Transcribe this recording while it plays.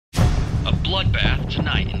bloodbath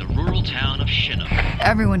tonight in the rural town of Chinook.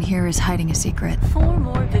 Everyone here is hiding a secret. 4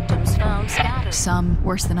 more victims found scattered. Some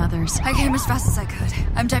worse than others. I came as fast as I could.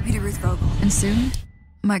 I'm Deputy Ruth Vogel. And soon,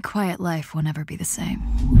 my quiet life will never be the same.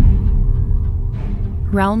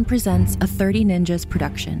 Realm presents a 30 Ninjas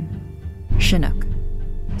production, Chinook,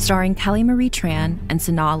 starring Kelly Marie Tran and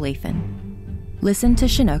Sanaa Lathan. Listen to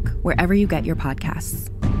Chinook wherever you get your podcasts.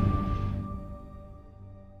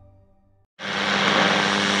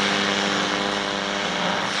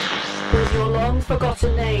 With your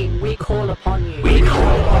long-forgotten name, we call upon you. We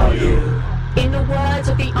call upon you. In the words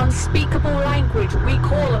of the unspeakable language, we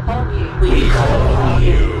call upon you. We call upon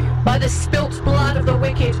you. By the spilt blood of the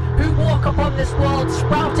wicked, who walk upon this world,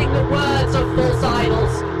 sprouting the words of false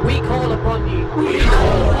idols, we call upon you. We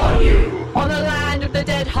call upon you. On the land of the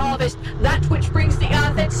dead harvest, that which brings the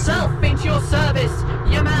earth itself into your service,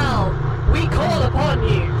 Yamal, we call upon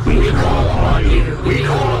you. We call upon you. We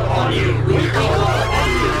call upon you. We call upon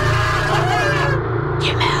you.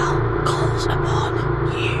 Yamal calls upon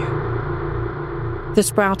you. The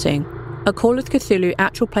Sprouting, a Call of Cthulhu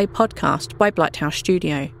actual play podcast by Blighthouse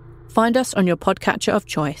Studio. Find us on your podcatcher of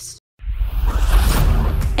choice.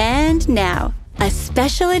 And now, a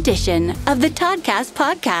special edition of the Toddcast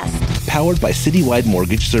podcast. Powered by Citywide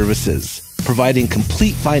Mortgage Services, providing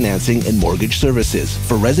complete financing and mortgage services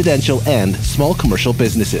for residential and small commercial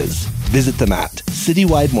businesses. Visit them at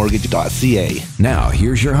citywidemortgage.ca. Now,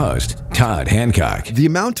 here's your host, Todd Hancock. The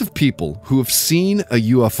amount of people who have seen a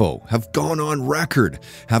UFO have gone on record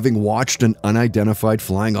having watched an unidentified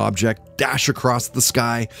flying object dash across the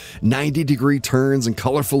sky, 90-degree turns and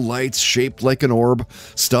colorful lights shaped like an orb,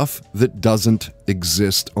 stuff that doesn't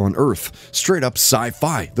exist on Earth. Straight up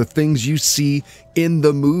sci-fi, the things you see in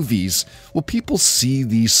the movies. Well, people see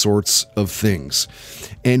these sorts of things.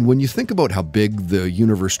 And when you think about how big the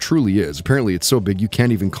universe truly is, apparently it's so big you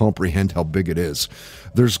can't even comprehend how big it is.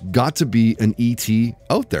 There's got to be an ET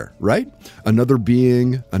out there, right? Another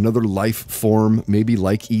being, another life form, maybe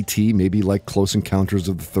like ET, maybe like Close Encounters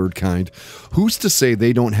of the Third Kind. Who's to say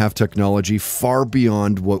they don't have technology far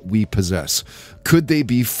beyond what we possess? Could they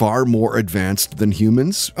be far more advanced than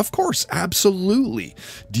humans? Of course, absolutely.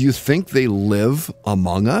 Do you think they live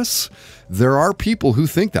among us? There are people who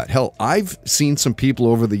think that. Hell, I've seen some people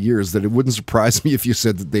over the years that it wouldn't surprise me if you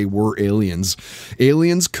said that they were aliens.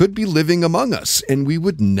 Aliens could be living among us, and we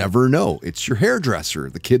would never know. It's your hairdresser,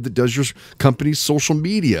 the kid that does your company's social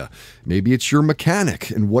media. Maybe it's your mechanic,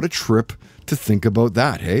 and what a trip to think about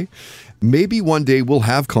that, hey? Maybe one day we'll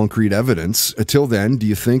have concrete evidence. Until then, do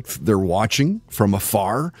you think they're watching from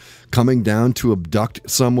afar, coming down to abduct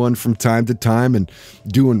someone from time to time and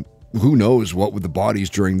doing who knows what with the bodies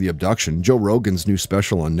during the abduction? Joe Rogan's new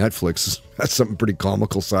special on Netflix has something pretty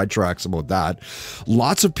comical sidetracks about that.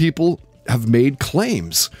 Lots of people have made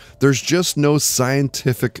claims. There's just no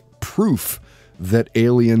scientific proof that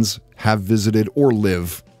aliens have visited or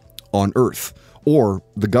live on Earth. Or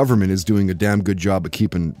the government is doing a damn good job of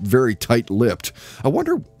keeping very tight-lipped. I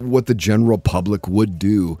wonder what the general public would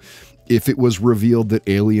do if it was revealed that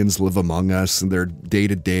aliens live among us and they're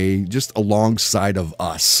day-to-day, just alongside of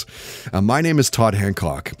us. My name is Todd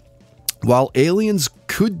Hancock. While aliens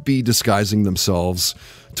could be disguising themselves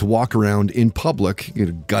to walk around in public,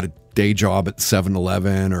 got a day job at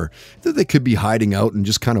 7-Eleven, or they could be hiding out and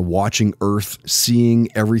just kind of watching Earth, seeing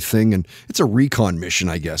everything, and it's a recon mission,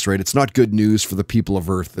 I guess, right? It's not good news for the people of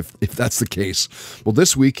Earth if that's the case. Well,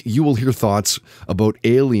 this week, you will hear thoughts about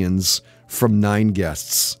aliens from 9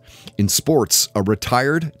 guests. In sports, a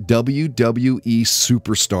retired WWE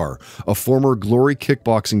superstar, a former Glory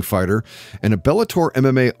kickboxing fighter, and a Bellator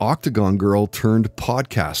MMA octagon girl turned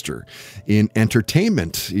podcaster. In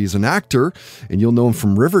entertainment, he's an actor, and you'll know him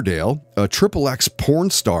from Riverdale, a XXX porn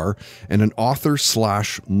star, and an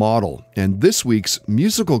author/model. And this week's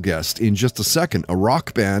musical guest, in just a second, a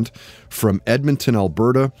rock band from Edmonton,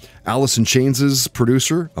 Alberta, Alice in Chains'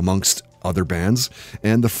 producer, amongst other bands,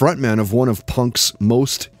 and the frontman of one of punk's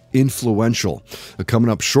most influential.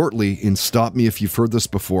 Coming up shortly in Stop Me If You've Heard This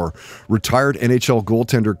Before, retired NHL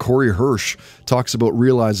goaltender Corey Hirsch talks about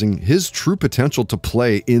realizing his true potential to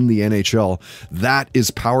play in the NHL. That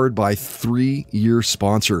is powered by 3-year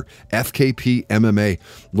sponsor, FKP MMA.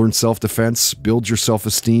 Learn self-defense, build your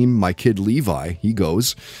self-esteem. My kid Levi, he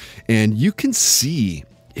goes. And you can see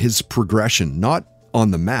his progression, not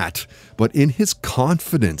on the mat, but in his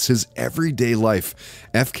confidence, his everyday life.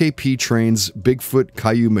 FKP trains Bigfoot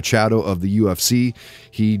Caillou Machado of the UFC.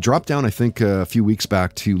 He dropped down, I think, a few weeks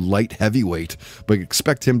back to light heavyweight, but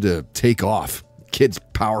expect him to take off Kid's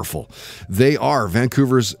powerful. They are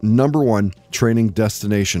Vancouver's #1 training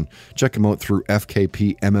destination. Check them out through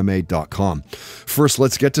fkpmma.com. First,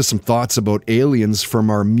 let's get to some thoughts about Aliens from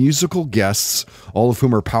our musical guests, all of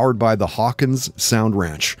whom are powered by the Hawkins Sound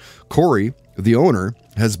Ranch. Corey, the owner,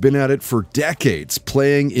 has been at it for decades,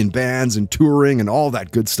 playing in bands and touring and all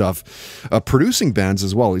that good stuff. Producing bands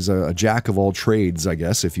as well. He's a jack of all trades, I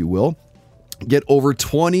guess, if you will. Get over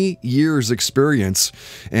 20 years experience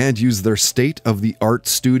and use their state-of-the-art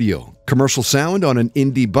studio. Commercial sound on an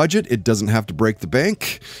indie budget. It doesn't have to break the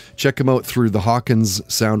bank. Check them out through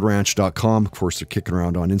thehawkinssoundranch.com. Of course, they're kicking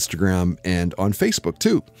around on Instagram and on Facebook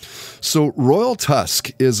too. So Royal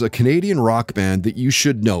Tusk is a Canadian rock band that you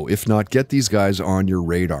should know. If not, get these guys on your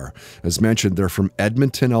radar. As mentioned, they're from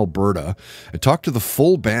Edmonton, Alberta. I talked to the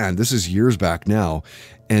full band. This is years back now.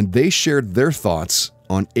 And they shared their thoughts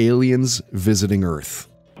on aliens visiting Earth.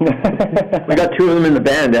 We got 2 of them in the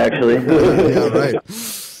band, actually. Yeah, right.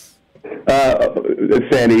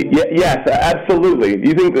 Sandy, yes, absolutely. Do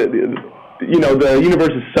you think that, the universe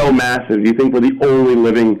is so massive? Do you think we're the only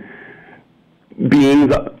living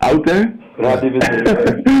beings out there?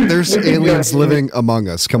 There's aliens living among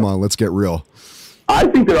us. Come on, let's get real. I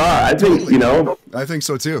think there are. I think, I think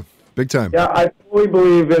so too. Big time. Yeah, I fully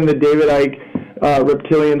believe in the David Icke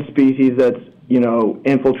reptilian species that's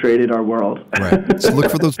infiltrated our world. Right. So look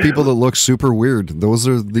for those people that look super weird. Those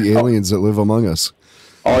are the aliens that live among us.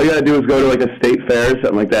 All you gotta do is go to like a state fair or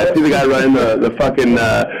something like that. See the guy running the fucking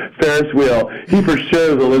Ferris wheel. He for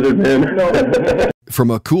sure is a lizard man. From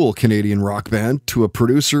a cool Canadian rock band to a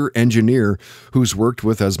producer, engineer who's worked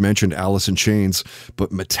with, as mentioned, Alice in Chains,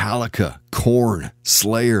 but Metallica, Korn,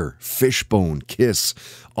 Slayer, Fishbone, Kiss,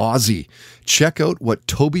 Ozzy. Check out what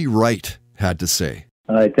Toby Wright had to say.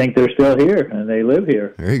 I think they're still here, and they live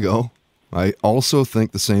here. There you go. I also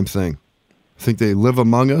think the same thing. I think they live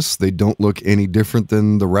among us. They don't look any different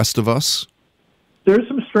than the rest of us. There's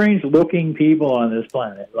some strange-looking people on this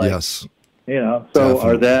planet. Yes.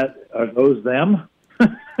 So definitely. Are those them?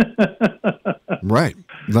 Right.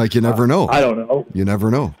 Like you never know. I don't know. You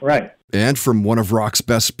never know. Right. And from one of rock's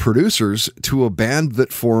best producers to a band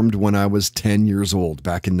that formed when I was 10 years old,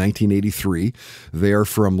 back in 1983. They are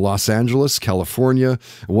from Los Angeles, California,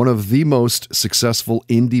 one of the most successful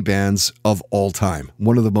indie bands of all time,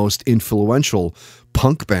 one of the most influential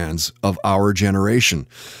punk bands of our generation.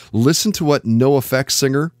 Listen to what NOFX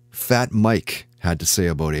singer Fat Mike had to say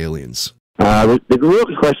about Aliens. The real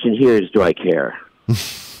question here is, do I care?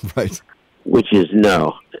 Right. Which is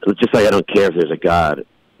no. Just like I don't care if there's a God.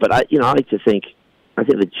 But I like to think, I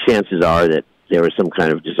think the chances are that there was some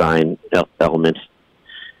kind of design element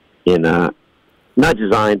in, not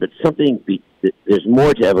design, but something, there's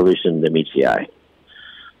more to evolution than meets the eye.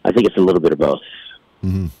 I think it's a little bit of both.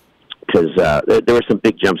 Because there were some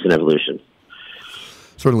big jumps in evolution.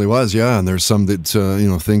 Certainly was, yeah. And there's some that,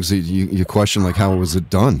 things that you question, like how was it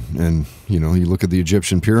done? And, you look at the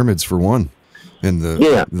Egyptian pyramids for one. And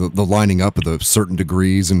the lining up of the certain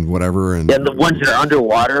degrees and whatever, and the ones that are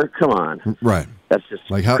underwater. Come on, right? That's just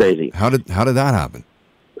like crazy. How did that happen?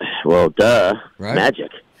 Well, duh, right? Magic.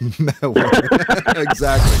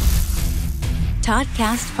 Exactly.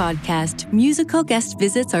 Toddcast Podcast musical guest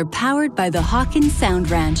visits are powered by the Hawkins Sound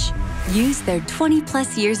Ranch. Use their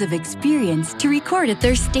 20-plus years of experience to record at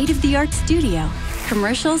their state-of-the-art studio.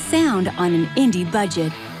 Commercial sound on an indie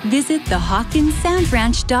budget. Visit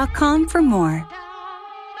thehawkinssoundranch.com for more.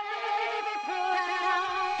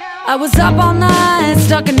 I was up all night,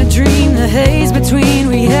 stuck in a dream. The haze between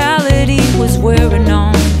reality was wearing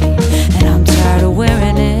on me, and I'm tired of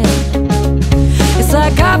wearing it. It's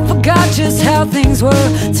like I forgot just how things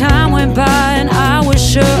were. Time went by and I was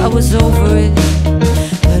sure I was over it,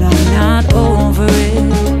 but I'm not over it.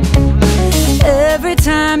 Every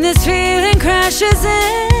time this feeling crashes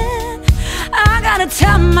in, I gotta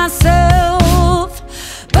tell myself,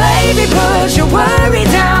 baby, put your worry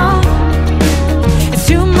down. It's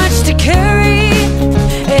too much to carry,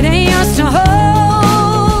 it ain't yours to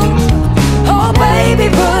hold. Oh, baby,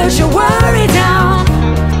 put your worry down.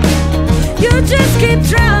 You just keep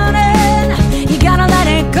drowning, you gotta let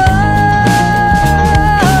it go.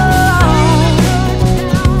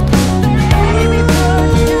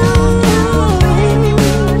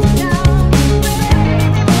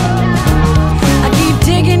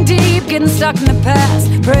 Getting stuck in the past,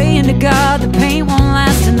 praying to God the pain won't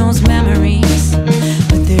last in those memories,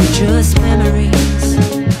 but they're just memories.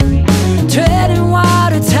 Treading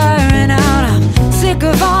water, tiring out. I'm sick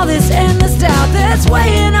of all this endless doubt that's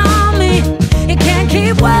weighing on me. It can't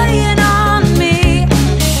keep weighing on me.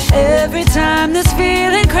 Every time this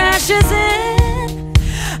feeling crashes in,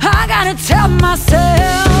 I gotta tell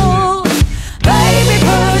myself, baby,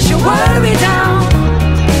 push your worry down.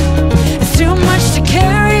 It's too much to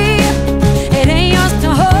carry, it ain't yours to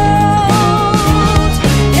hold.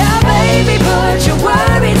 Yeah, baby, put your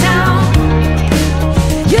worry down.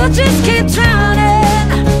 You'll just keep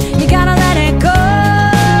drowning, you gotta let it go.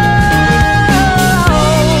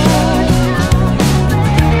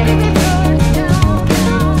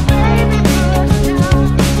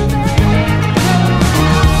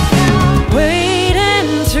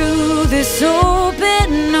 Wading through this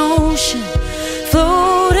open ocean,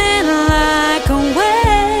 floating like a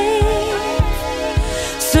wave,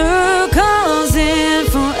 circles in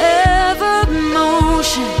forever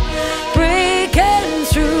motion, breaking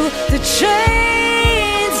through the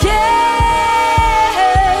chains, yeah.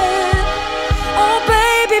 Oh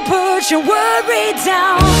baby, put your worry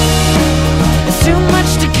down. It's too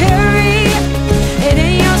much to carry, it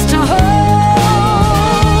ain't yours to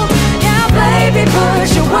hold. Yeah, baby,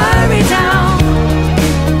 put your worry down.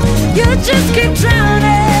 You just keep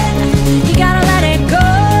drowning, you gotta let it go.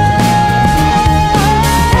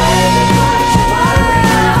 Baby, put your worry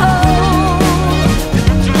down.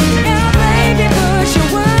 Yeah, baby, put your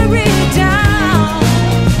worry down.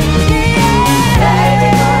 Yeah, baby,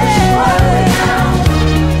 put your worry down.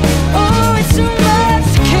 Oh, it's too much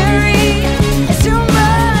to carry, it's too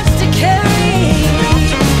much to carry.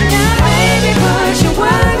 Yeah, baby, put your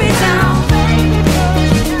worry down.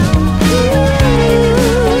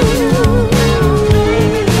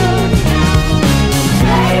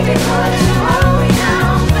 Baby, put your worry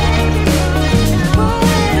down.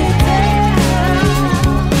 Put it down.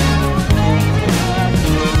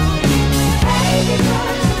 Baby, put your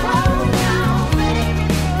worry down.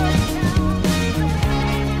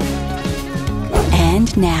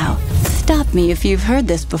 And now, stop me if you've heard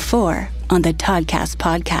this before on the Toddcast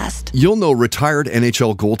podcast. You'll know retired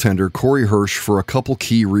NHL goaltender Corey Hirsch for a couple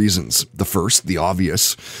key reasons. The first, the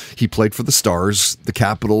obvious, he played for the Stars, the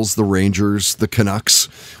Capitals, the Rangers, the Canucks,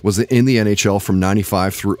 was in the NHL from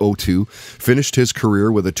 95 through 02, finished his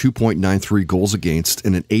career with a 2.93 goals against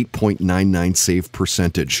and an 8.99 save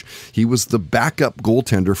percentage. He was the backup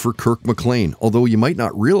goaltender for Kirk McLean, although you might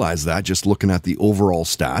not realize that just looking at the overall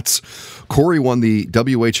stats. Corey won the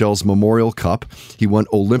WHL's Memorial Cup. He won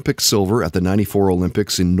Olympic silver at the 94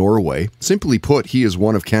 Olympics in Norway. Simply put, he is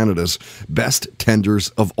one of Canada's best tenders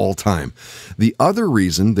of all time. The other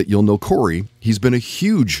reason that you'll know Corey, he's been a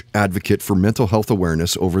huge advocate for mental health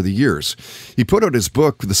awareness over the years. He put out his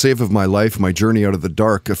book, The Save of My Life, My Journey Out of the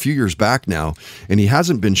Dark, a few years back now, and he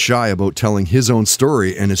hasn't been shy about telling his own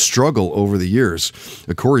story and his struggle over the years.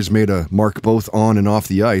 Corey's made a mark both on and off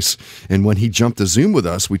the ice, and when he jumped the Zoom with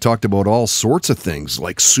us, we talked about all sorts of things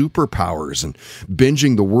like superpowers and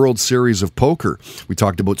binging the World Series of Poker. We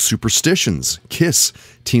talked about superstitions, Kiss,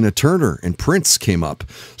 Tina Turner, and Prince came up.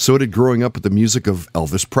 So did growing up with the music of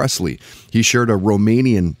Elvis Presley. He shared a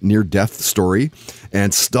Romanian near-death story.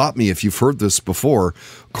 And stop me if you've heard this before,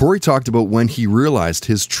 Corey talked about when he realized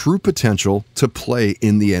his true potential to play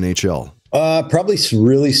in the NHL. Probably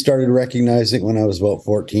really started recognizing when I was about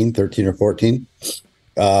 13 or 14.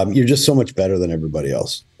 You're just so much better than everybody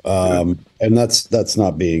else. And that's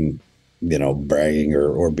not being, bragging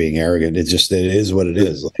or being arrogant. It is what it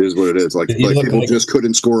is. It is what it is. Like people just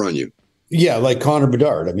couldn't score on you. Yeah, like Connor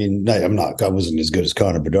Bedard. I mean, I wasn't as good as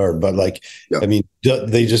Connor Bedard, but I mean,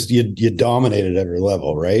 they just you dominated every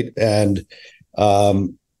level, right? And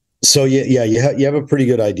so you have a pretty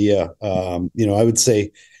good idea. I would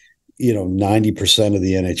say, 90% of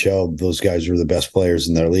the NHL, those guys were the best players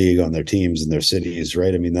in their league, on their teams, in their cities,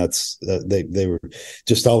 right? I mean, that's they were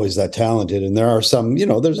just always that talented. And there are some,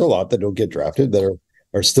 there's a lot that don't get drafted that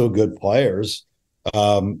are still good players.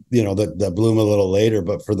 That bloom a little later,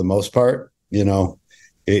 but for the most part,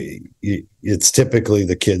 it's typically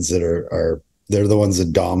the kids that they're the ones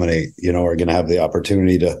that dominate, are going to have the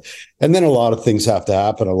opportunity to, and then a lot of things have to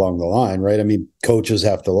happen along the line, right? I mean, coaches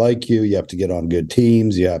have to like you, you have to get on good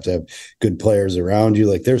teams, you have to have good players around you.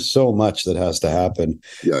 Like there's so much that has to happen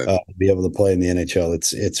to be able to play in the NHL.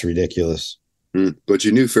 It's ridiculous. But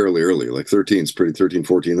you knew fairly early, like 13,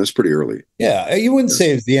 14, that's pretty early. Yeah. You wouldn't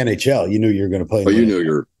say it's the NHL. You knew you were going to play. But you know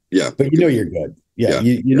you're good. Yeah.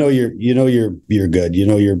 You know you're good.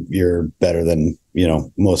 You're better than,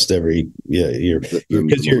 most every, you're going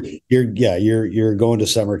to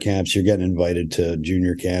summer camps. You're getting invited to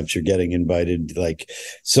junior camps. You're getting invited you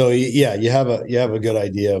have a good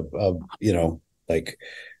idea of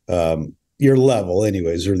your level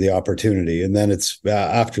anyways, or the opportunity. And then it's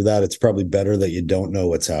after that, it's probably better that you don't know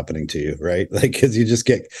what's happening to you, right? Like, cause you just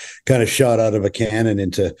get kind of shot out of a cannon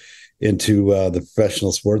into the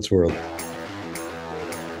professional sports world.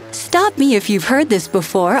 Stop Stop me if you've heard this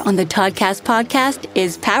before on the Toddcast podcast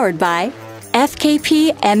is powered by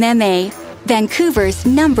FKP MMA, Vancouver's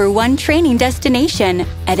 #1 training destination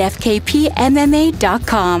at fkpmma.com.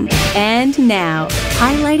 And now,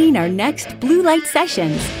 highlighting our next Blue Light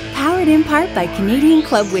Sessions, powered in part by Canadian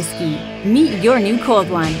Club Whiskey. Meet your new cold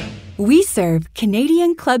one. We serve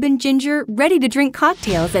Canadian Club and Ginger ready-to-drink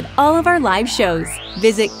cocktails at all of our live shows.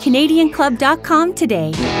 Visit canadianclub.com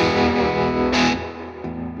today.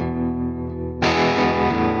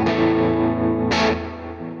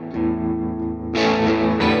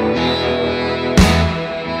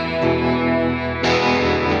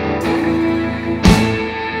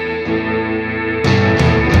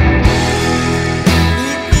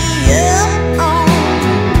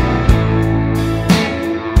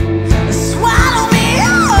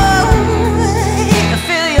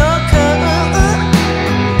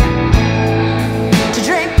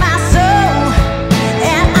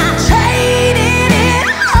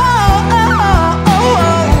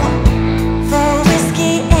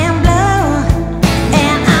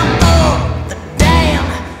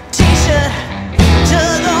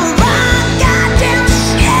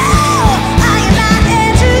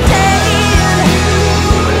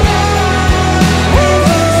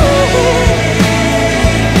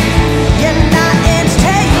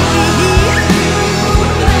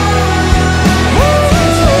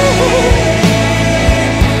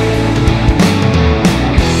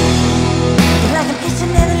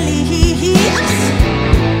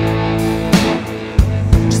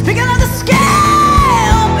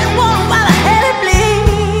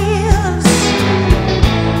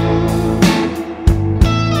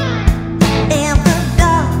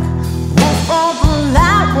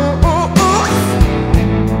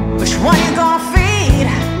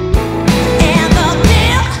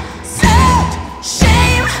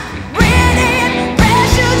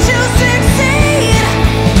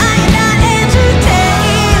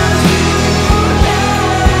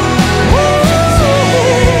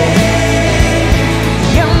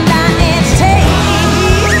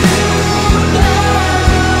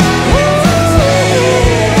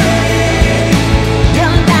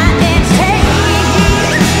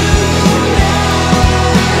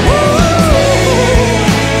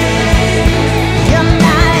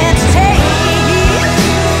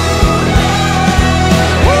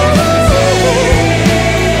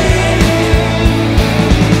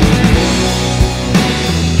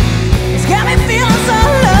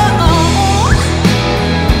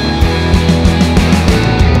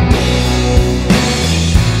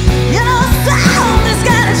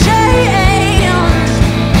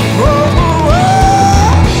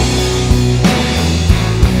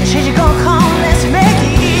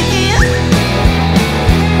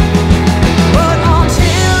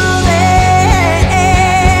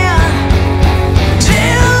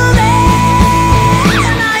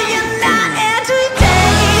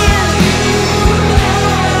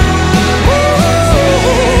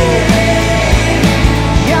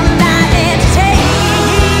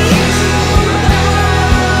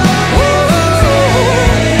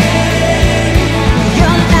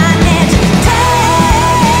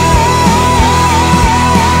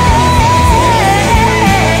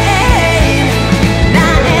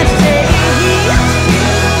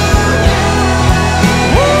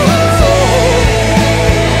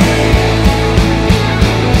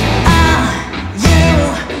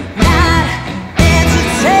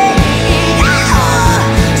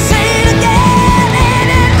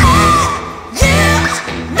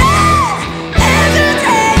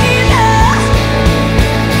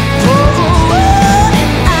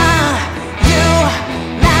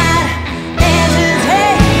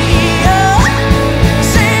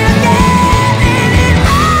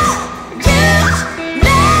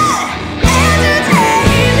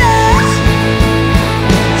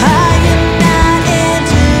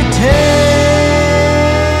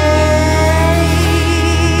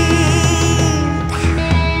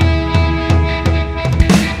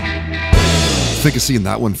 Think of seeing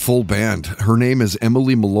that one full band. Her name is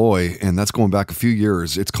Emily Malloy, and that's going back a few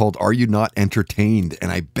years. It's called Are You Not Entertained?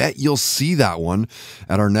 And I bet you'll see that one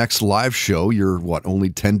at our next live show. You're, only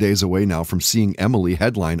 10 days away now from seeing Emily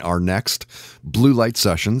headline our next Blue Light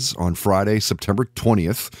Sessions on Friday, September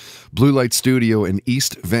 20th. Blue Light Studio in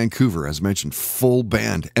East Vancouver. As mentioned, full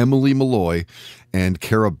band, Emily Malloy and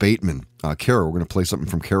Kara Bateman. Kara, we're going to play something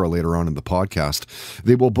from Kara later on in the podcast.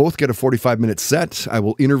 They will both get a 45-minute set. I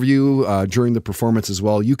will interview during the performance as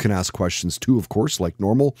well. You can ask questions too, of course, like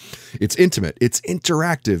normal. It's intimate. It's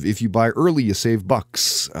interactive. If you buy early, you save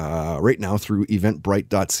bucks. Right now through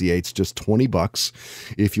eventbrite.ca, it's just $20.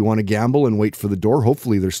 If you want to gamble and wait for the door,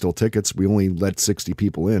 hopefully there's still tickets. We only let 60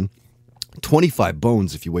 people in. 25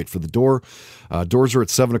 bones if you wait for the door. Doors are at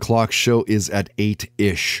 7 o'clock. Show is at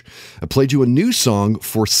 8-ish. I played you a new song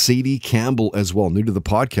for Sadie Campbell as well, new to the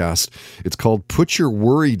podcast. It's called Put Your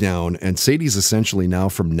Worry Down, and Sadie's essentially now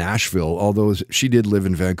from Nashville, although she did live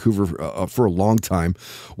in Vancouver for a long time,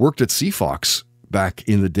 worked at CFOX back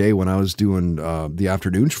in the day when I was doing the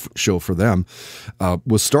afternoon show for them,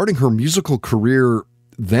 was starting her musical career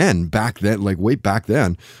back then, like way back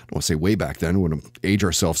then. I don't want to say way back then, we wouldn't age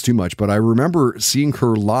ourselves too much, but I remember seeing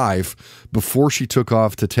her live before she took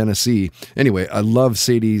off to Tennessee. Anyway, I love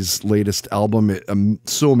Sadie's latest album.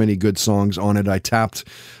 So many good songs on it. I tapped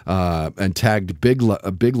and tagged Big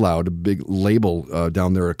Loud, a big label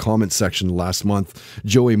down there, a comment section last month.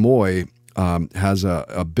 Joey Moy has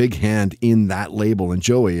a big hand in that label. And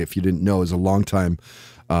Joey, if you didn't know, is a longtime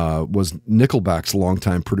was Nickelback's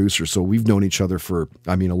longtime producer. So we've known each other for,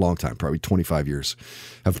 a long time, probably 25 years.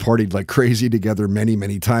 Have partied like crazy together many,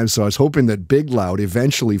 many times. So I was hoping that Big Loud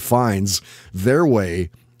eventually finds their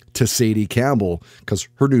way to Sadie Campbell, because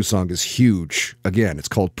her new song is huge. Again, it's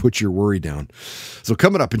called Put Your Worry Down. So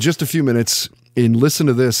coming up in just a few minutes, listen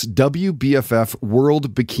to this, WBFF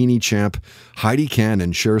World Bikini Champ Heidi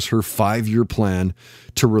Cannon shares her 5-year plan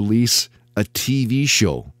to release a TV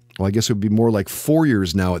show. Well, I guess it would be more like 4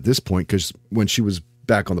 years now at this point, because when she was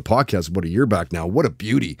back on the podcast about a year back now, what a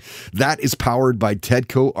beauty. That is powered by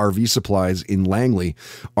Tedco RV Supplies in Langley.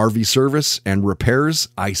 RV service and repairs,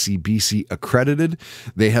 ICBC accredited.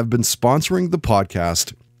 They have been sponsoring the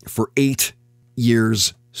podcast for 8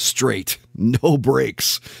 years straight. No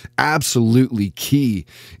breaks. Absolutely key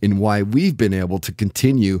in why we've been able to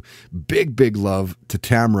continue. Big, big love to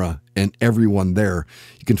Tamara and everyone there.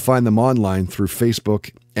 You can find them online through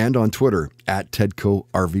Facebook and on Twitter at Tedco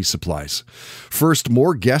RV Supplies. First,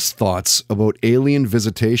 more guest thoughts about alien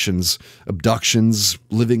visitations, abductions,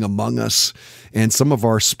 living among us, and some of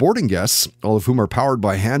our sporting guests, all of whom are powered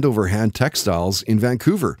by Hand Over Hand Textiles in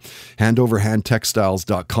Vancouver.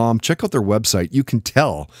 handoverhandtextiles.com. Check out their website. You can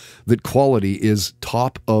tell that quality is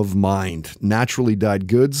top of mind. Naturally dyed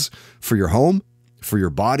goods for your home, for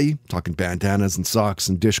your body, talking bandanas and socks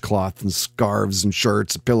and dishcloth and scarves and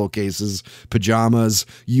shirts, pillowcases, pajamas.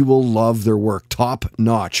 You will love their work. Top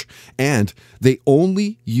notch. And they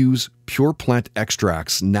only use pure plant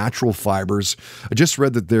extracts, natural fibers. I just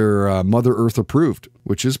read that they're Mother Earth approved,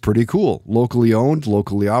 which is pretty cool. Locally owned,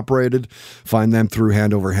 locally operated. Find them through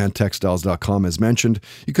handoverhandtextiles.com as mentioned.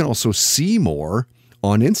 You can also see more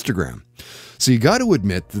on Instagram. So you got to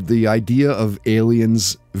admit that the idea of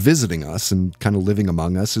aliens visiting us and kind of living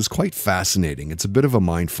among us is quite fascinating. It's a bit of a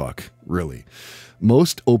mindfuck, really.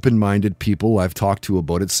 Most open-minded people I've talked to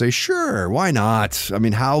about it say, sure, why not?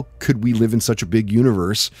 How could we live in such a big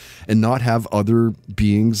universe and not have other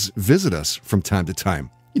beings visit us from time to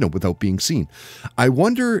time, without being seen? I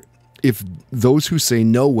wonder if those who say,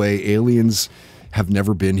 no way, aliens have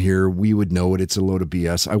never been here, we would know it, it's a load of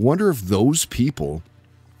BS. I wonder if those people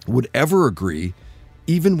would ever agree,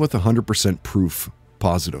 even with 100% proof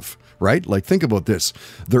positive, right? Like, think about this.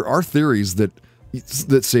 There are theories that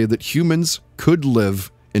say that humans could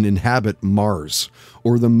live and inhabit Mars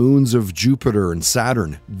or the moons of Jupiter and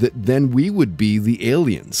Saturn, that then we would be the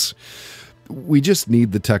aliens. We just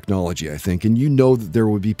need the technology, I think. And that there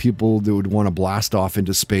would be people that would want to blast off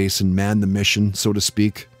into space and man the mission, so to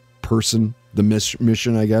speak, the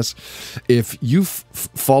mission, I guess. If you've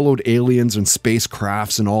followed aliens and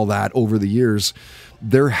spacecrafts and all that over the years,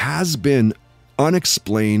 there has been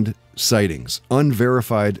unexplained sightings,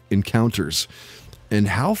 unverified encounters. And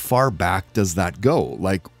how far back does that go?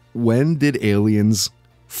 Like, when did aliens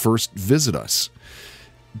first visit us?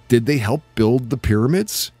 Did they help build the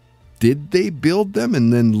pyramids? Did they build them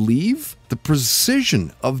and then leave? The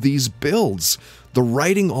precision of these builds, the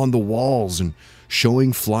writing on the walls and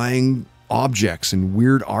showing flying objects and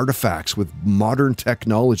weird artifacts with modern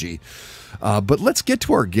technology. But let's get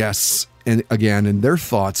to our guests and their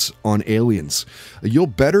thoughts on aliens. You'll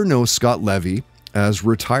better know Scott Levy as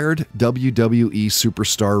retired WWE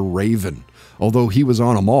superstar Raven. Although he was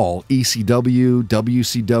on them all, ECW,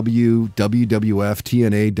 WCW, WWF,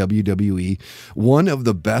 TNA, WWE, one of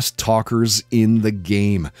the best talkers in the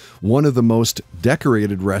game, one of the most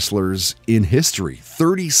decorated wrestlers in history,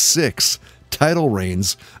 36 title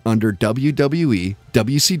reigns under WWE,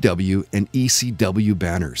 WCW, and ECW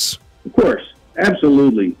banners. Of course.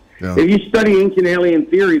 Absolutely. Yeah. If you study ancient alien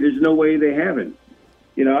theory, there's no way they haven't.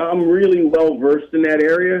 You know, I'm really well versed in that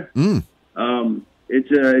area. It's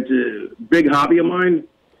a big hobby of mine,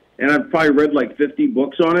 and I've probably read like 50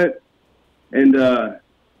 books on it. And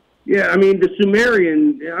yeah, I mean, the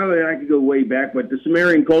Sumerian, I could go way back, but the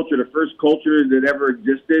Sumerian culture, the first culture that ever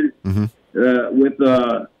existed, and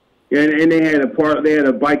they had a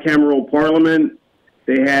bicameral parliament.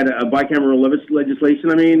 They had a bicameral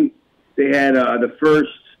legislation. I mean, they had the first.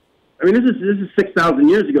 I mean, this is 6,000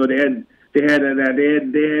 years ago. They had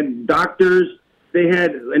doctors.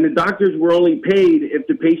 And the doctors were only paid if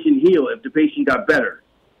the patient healed, if the patient got better.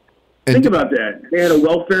 Think about that. They had a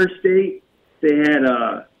welfare state. They had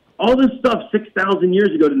all this stuff 6,000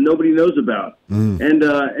 years ago that nobody knows about. And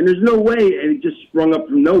there's no way it just sprung up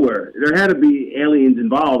from nowhere. There had to be aliens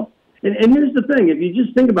involved. And here's the thing: if you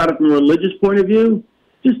just think about it from a religious point of view,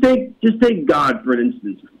 just take God for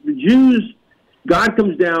instance. The Jews, God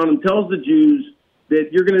comes down and tells the Jews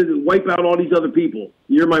that you're going to wipe out all these other people.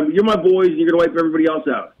 You're my boys, and you're going to wipe everybody else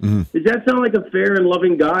out. Does that sound like a fair and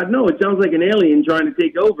loving God? No, it sounds like an alien trying to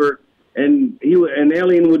take over, and an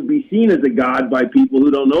alien would be seen as a god by people who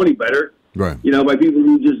don't know any better. Right. You know, by people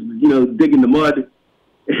who just, you know, dig in the mud.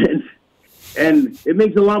 And it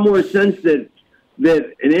makes a lot more sense that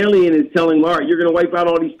an alien is telling Laura, you're going to wipe out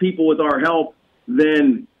all these people with our help,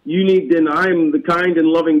 then I'm the kind and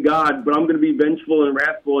loving God, but I'm going to be vengeful and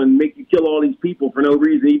wrathful and make you kill all these people for no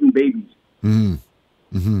reason, even babies.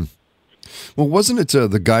 Well, wasn't it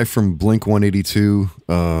the guy from Blink-182,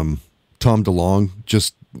 Tom DeLonge,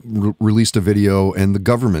 just released a video, and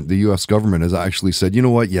the U.S. government has actually said, you know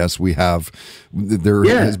what, yes, we have, there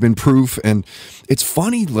has been proof, and it's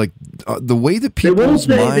funny, like, the way that people's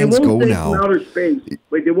minds go now. From outer space.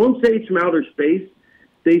 Wait, they won't say it's from outer space.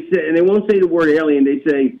 They say, and they won't say the word alien. They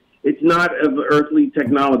say it's not of earthly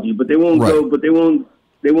technology, but they won't go. But they won't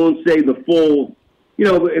say the full. You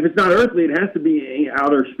know, if it's not earthly, it has to be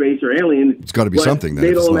outer space or alien. It's got to be something then.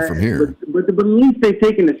 It's not from here. But at least they've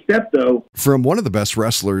taken a step, though. From one of the best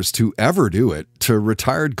wrestlers to ever do it, to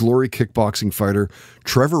retired Glory kickboxing fighter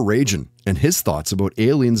Trevor Ragin, and his thoughts about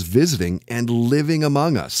aliens visiting and living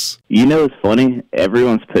among us. You know, it's funny.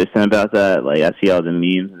 Everyone's posting about that. Like, I see all the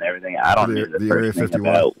memes and everything. I don't know the first thing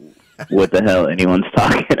about what the hell anyone's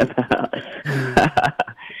talking about.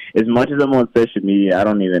 As much as I'm on social media, I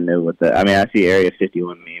don't even know what I mean, I see Area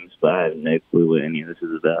 51 memes, but I have no clue what any of this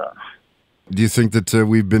is about. Do you think that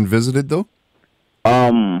we've been visited, though?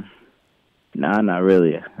 Nah, not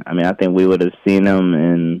really. I mean, I think we would have seen them,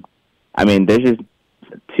 and I mean, there's just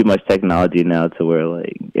too much technology now to where,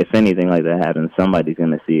 like, if anything like that happens, somebody's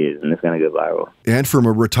going to see it, and it's going to go viral. And from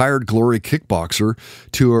a retired Glory kickboxer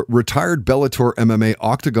to a retired Bellator MMA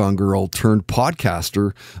octagon girl turned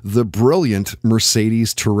podcaster, the brilliant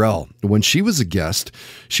Mercedes Terrell. When she was a guest,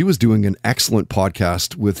 she was doing an excellent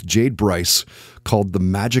podcast with Jade Bryce called the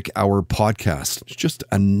Magic Hour Podcast. It's just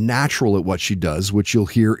a natural at what she does, which you'll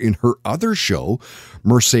hear in her other show,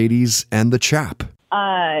 Mercedes and the Chap.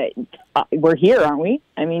 We're here, aren't we?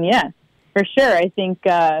 I mean, yeah, for sure. I think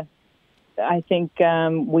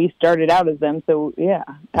we started out as them, so yeah,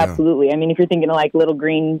 absolutely. I mean, if you're thinking of like little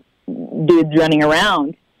green dudes running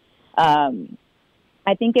around,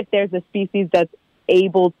 I think if there's a species that's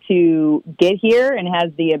able to get here and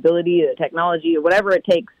has the ability, the technology, or whatever it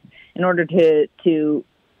takes in order to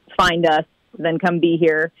find us, then come be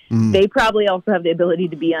here. They probably also have the ability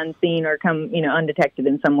to be unseen or come, you know, undetected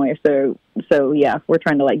in some way. So yeah, if we're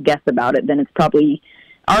trying to like guess about it, then it's probably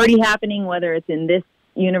already happening, whether it's in this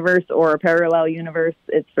universe or a parallel universe.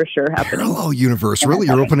 It's for sure happening. Parallel universe, really?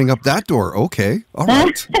 You're opening up that door. Okay, all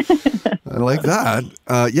right. I like that.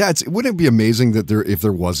 Yeah, wouldn't it be amazing that if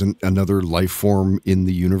there wasn't another life form in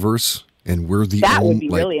the universe? And we're the that would be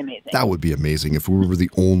really amazing. That would be amazing if we were the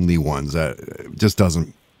only ones. That just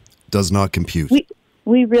does not compute.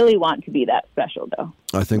 We really want to be that special, though.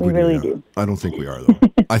 I think we really do. I don't think we are, though.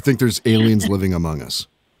 I think there's aliens living among us.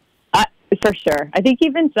 For sure. I think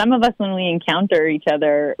even some of us, when we encounter each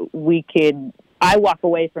other, I walk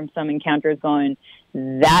away from some encounters going,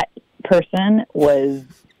 that person was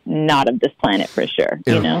not of this planet for sure,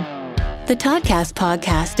 you know? The Toddcast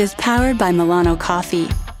podcast is powered by Milano Coffee,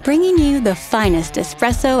 bringing you the finest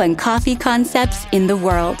espresso and coffee concepts in the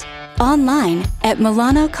world. Online at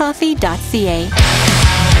milanocoffee.ca.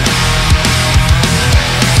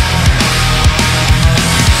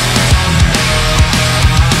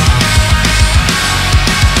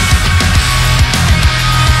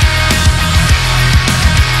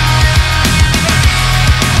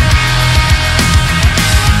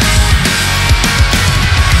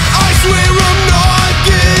 I swear I'm not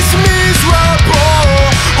this miserable.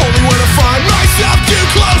 Only when I find myself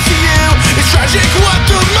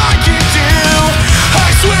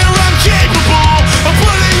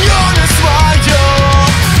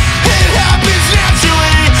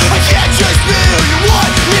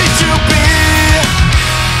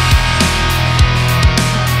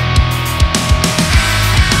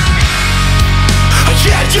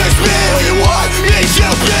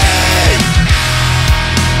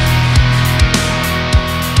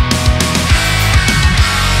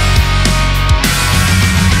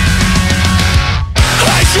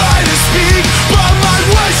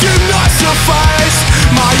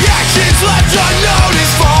actions left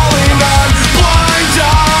unnoticed, falling on blind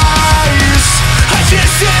eyes. I can't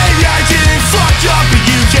say I didn't fuck up, but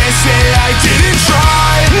you can't say I didn't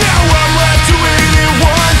try. Now I'm left to wait and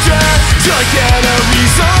wonder till I get a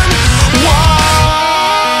reason why.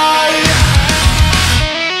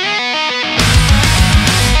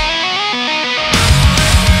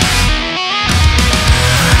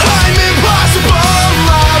 I'm impossible to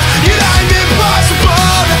love, yet I'm impossible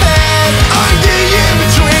to hate. I'm the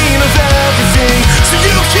in-between of everything, so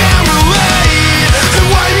you can't relate. And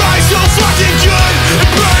why am I so fucking good at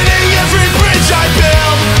burning every bridge I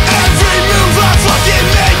build? Every move I fucking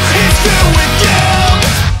make is filled with guilt.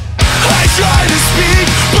 I try to speak,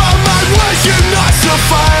 but my words should not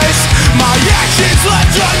suffice. My actions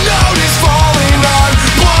left unnoticed, falling on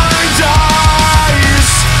blind eyes.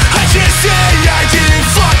 I can't say I didn't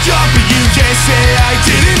fuck up, but you can't say I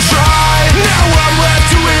didn't try. Now I'm left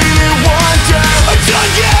to wait and wonder until I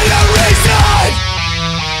get a reason.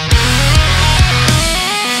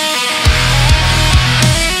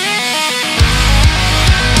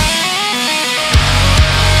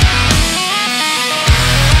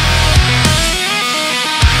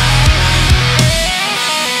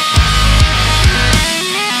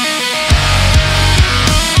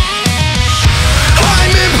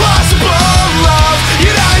 I'm impossible to love,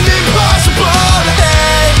 yet I'm impossible to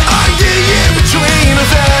hate. I'm the in-between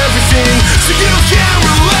of everything, so you can't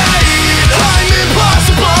relate. I'm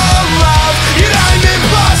impossible to love, yet I'm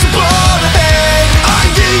impossible to hate. I'm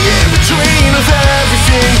the in-between of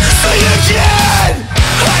everything, so you can.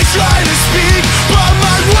 I try to speak, but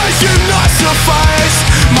my words should not suffice.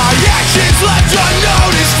 My actions left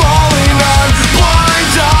unnoticed, falling on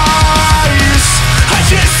blind eyes. I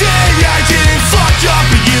can't say I didn't fuck up,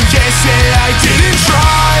 but you can't say I didn't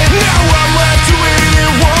try. Now I'm left to wait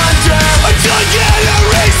and wonder until I get a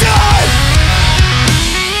reason.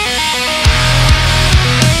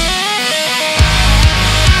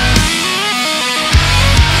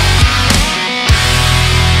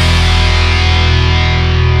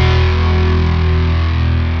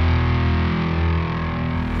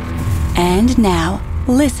 And now,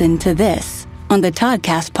 listen to this on the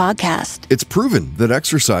Toddcast podcast. It's proven that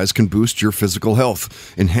exercise can boost your physical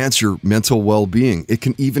health, enhance your mental well-being. It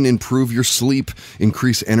can even improve your sleep,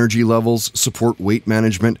 increase energy levels, support weight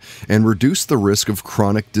management, and reduce the risk of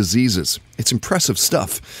chronic diseases. It's impressive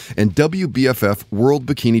stuff. And WBFF World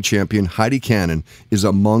Bikini Champion Heidi Cannon is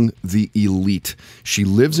among the elite. She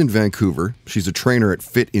lives in Vancouver. She's a trainer at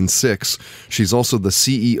Fit in 6. She's also the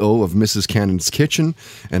CEO of Mrs. Cannon's Kitchen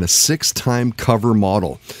and a 6-time cover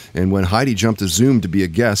model. And when Heidi jumped to Zoom to be a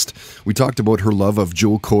guest, we talked about her love of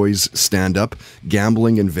Joe Coy's stand-up.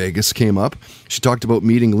 Gambling in Vegas came up. She talked about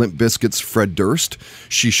meeting Limp Bizkit's Fred Durst.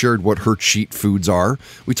 She shared what her cheat foods are.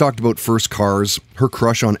 We talked about first cars, her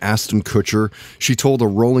crush on Aston Kutcher. She told a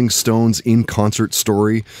Rolling Stones in-concert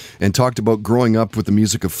story and talked about growing up with the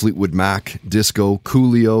music of Fleetwood Mac, disco,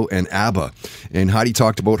 Coolio, and ABBA. And Heidi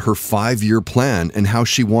talked about her 5-year plan and how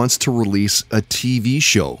she wants to release a TV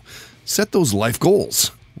show. Set those life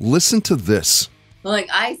goals. Listen to this. Like,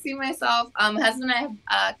 I see myself, my husband and I have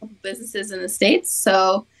a couple businesses in the States,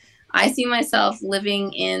 so I see myself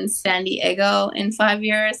living in San Diego in 5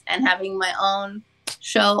 years and having my own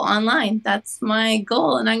show online. That's my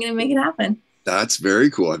goal, and I'm going to make it happen. That's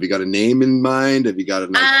very cool. Have you got a name in mind? Have you got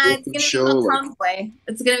a show?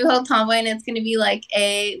 It's going to be called Tomboy, and it's going to be like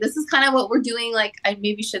this is kind of what we're doing. Like, I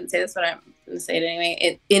maybe shouldn't say this, but I'm going to say it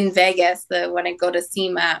anyway. In Vegas, when I go to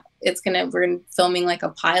CMAP, we're filming like a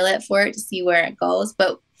pilot for it to see where it goes.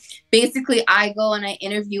 But basically, I go and I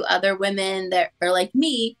interview other women that are like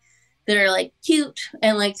me, that are like cute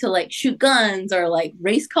and like to like shoot guns or like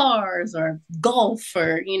race cars or golf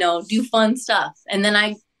or, do fun stuff. And then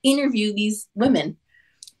I interview these women.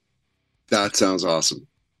 That sounds awesome.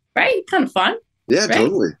 Right? Kind of fun. Yeah, right?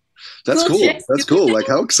 Totally. That's cool. That's cool. Like,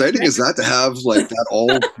 how exciting is that to have like that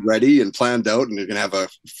all ready and planned out, and you're gonna have a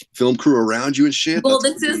film crew around you and shit? Well,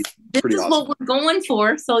 this is awesome. What we're going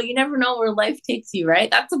for. So you never know where life takes you, right?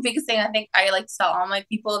 That's the biggest thing I think I like to tell all my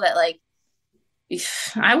people, that like,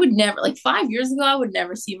 I would never, like 5 years ago, I would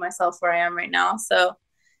never see myself where I am right now. So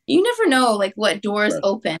you never know like what doors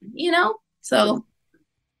open, So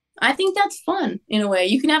I think that's fun in a way.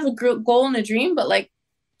 You can have a goal and a dream, but like,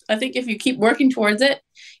 I think if you keep working towards it,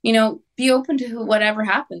 be open to whatever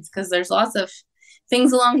happens, because there's lots of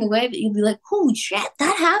things along the way that you'll be like, holy shit,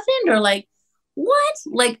 that happened? Or like, what?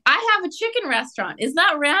 Like, I have a chicken restaurant. Is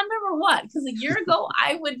that random or what? Because a year ago,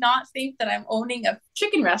 I would not think that I'm owning a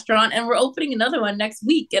chicken restaurant, and we're opening another one next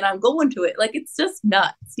week, and I'm going to it. Like, it's just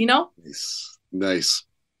nuts, Nice.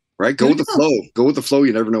 Right? Go with the flow. Go with the flow.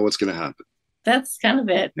 You never know what's going to happen. that's kind of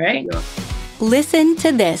it, right? Yeah. Listen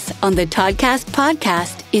to This on the Toddcast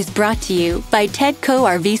podcast is brought to you by Tedco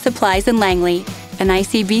RV Supplies in Langley, an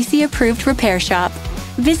ICBC-approved repair shop.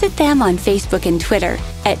 Visit them on Facebook and Twitter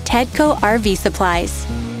at Tedco RV Supplies.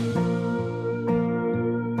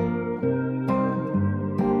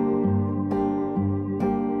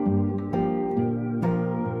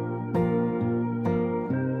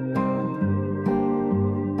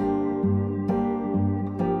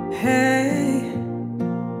 Hey,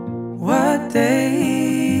 what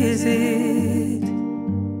day is it?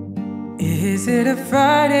 Is it a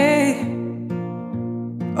Friday?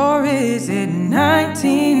 Or is it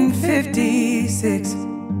 1956?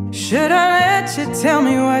 Should I let you tell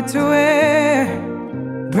me what to wear?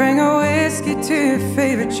 Bring a whiskey to your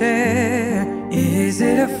favorite chair. Is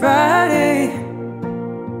it a Friday?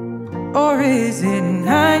 Or is it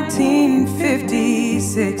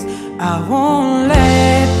 1956? I won't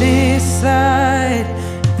let this slide.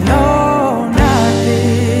 No, not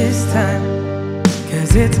this time.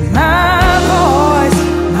 'Cause it's my voice,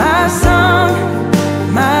 my song,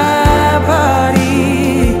 my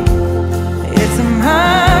body. It's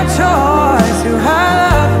my choice who I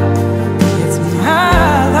love. It's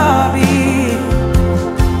my lobby.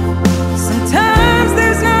 Sometimes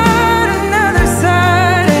there's not another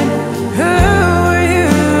side, and who are you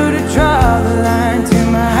to draw the line to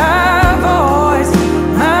my voice,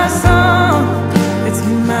 my song? It's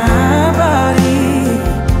my body.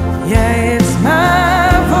 Yeah, it's my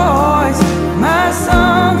voice, my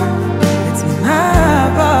song. It's my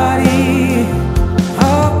body.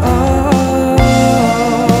 Oh,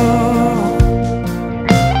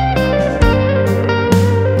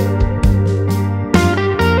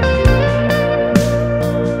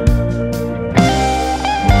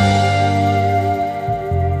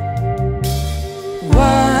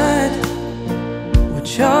 what would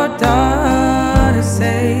your daughter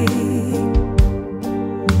say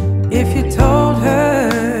if you told her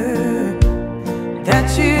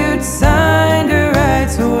that you'd signed her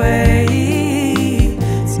rights away?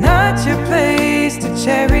 It's not your place to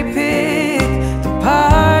cherry pick the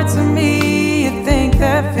parts of me you think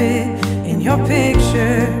that fit in your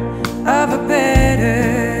picture of a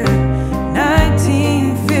better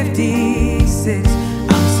 1956.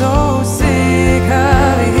 I'm so sick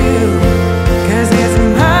of you, 'cause it's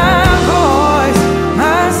my voice,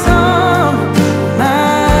 my song,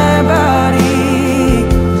 my body.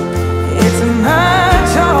 It's my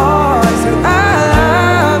choice who I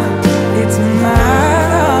love. It's my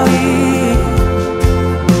lobby.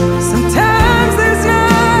 Sometimes there's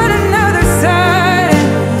not another side.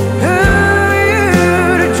 Who are you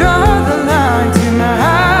to draw the line to my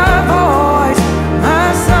voice, my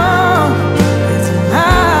song? It's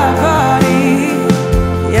my body.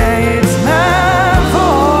 Yeah, it's my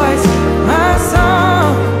voice, my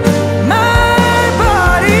song, my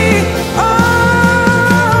body. Oh,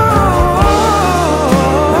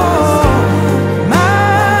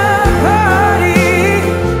 my body.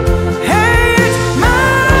 Hey, it's my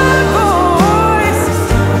voice.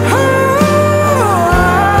 Oh,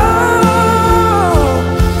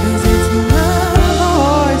 'cause it's my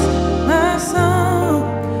voice, my song,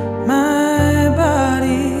 my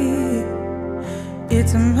body.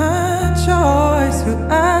 It's my choice who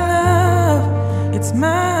I love. It's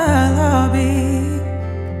my lobby.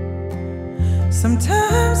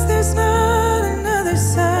 Sometimes there's not another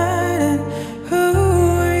side, and who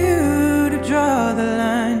are you to draw the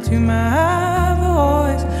line to my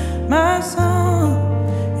voice, my song?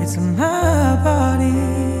 It's my body.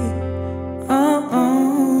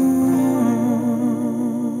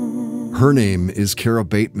 Her name is Kara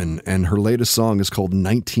Bateman, and her latest song is called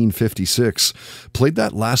 1956. Played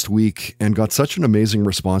that last week and got such an amazing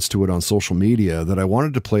response to it on social media that I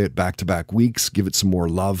wanted to play it back-to-back weeks, give it some more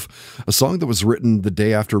love. A song that was written the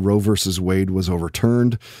day after Roe versus Wade was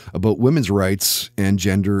overturned, about women's rights and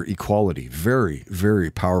gender equality. Very,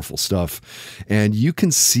 very powerful stuff. And you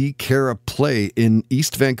can see Kara play in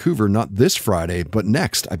East Vancouver, not this Friday, but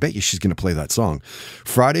next. I bet you she's going to play that song.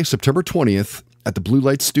 Friday, September 20th, at the Blue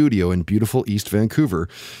Light Studio in beautiful East Vancouver.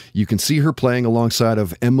 You can see her playing alongside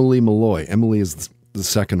of Emily Malloy. Emily is the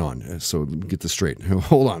second on, so let me get this straight.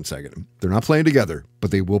 Hold on a second. They're not playing together, but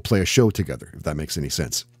they will play a show together, if that makes any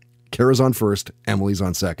sense. Kara's on first, Emily's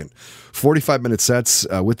on second. 45-minute sets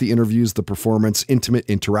with the interviews, the performance, intimate,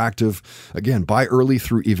 interactive. Again, buy early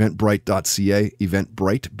through eventbrite.ca,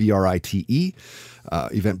 Eventbrite, B-R-I-T-E.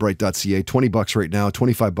 Eventbrite.ca, $20 right now,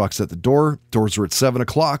 $25 at the door. Doors are at 7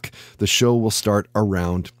 o'clock. The show will start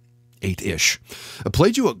around 8-ish. I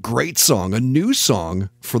played you a great song, a new song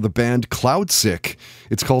for the band Cloudsick.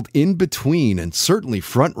 It's called In Between, and certainly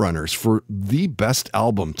frontrunners for the best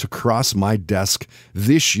album to cross my desk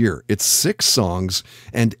this year. It's 6 songs,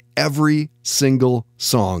 and every single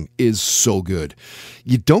song is so good.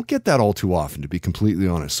 You don't get that all too often, to be completely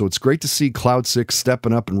honest. So it's great to see Cloudsick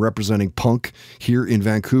stepping up and representing punk here in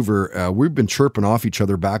Vancouver. We've been chirping off each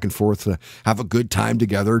other back and forth to have a good time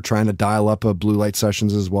together, trying to dial up blue light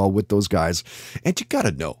sessions as well with those guys. And you got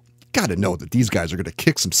to know that these guys are going to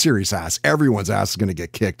kick some serious ass. Everyone's ass is going to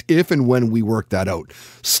get kicked if and when we work that out.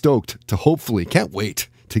 Stoked to hopefully, can't wait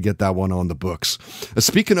to get that one on the books.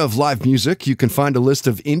 Speaking of live music, you can find a list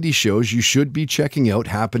of indie shows you should be checking out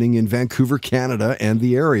happening in Vancouver, Canada and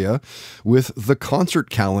the area with the concert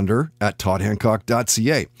calendar at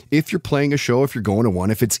toddhancock.ca. If you're playing a show, if you're going to one,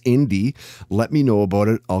 if it's indie, let me know about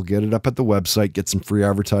it. I'll get it up at the website, get some free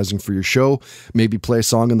advertising for your show, maybe play a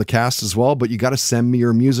song in the cast as well, but you got to send me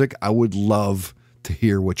your music. I would love to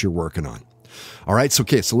hear what you're working on. All right, so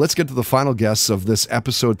let's get to the final guests of this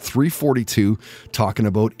episode 342, talking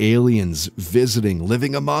about aliens, visiting,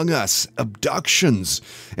 living among us, abductions,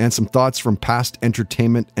 and some thoughts from past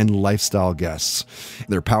entertainment and lifestyle guests.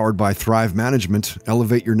 They're powered by Thrive Management.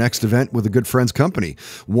 Elevate your next event with a good friend's company.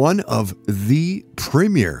 One of the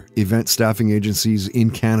premier event staffing agencies in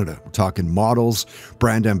Canada. We're talking models,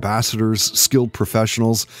 brand ambassadors, skilled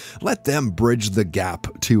professionals. Let them bridge the gap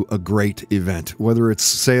to a great event, whether it's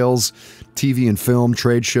sales, TV and film,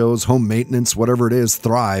 trade shows, home maintenance, whatever it is,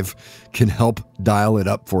 Thrive can help dial it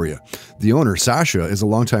up for you. The owner, Sasha, is a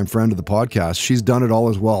longtime friend of the podcast. She's done it all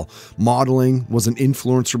as well. Modeling, was an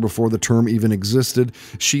influencer before the term even existed.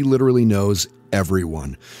 She literally knows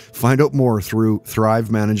everyone. Find out more through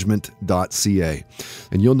thrivemanagement.ca.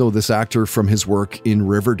 And you'll know this actor from his work in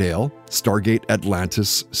Riverdale, Stargate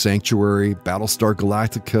Atlantis, Sanctuary, Battlestar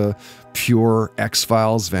Galactica, Pure,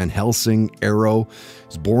 X-Files, Van Helsing, Arrow.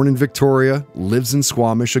 He's born in Victoria, lives in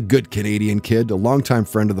Squamish, a good Canadian kid, a longtime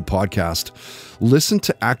friend of the podcast. Listen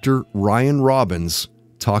to actor Ryan Robbins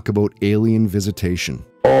talk about alien visitation.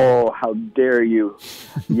 Oh, how dare you.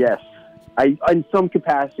 Yes. In some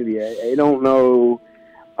capacity, I don't know.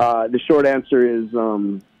 The short answer is,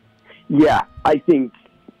 yeah, I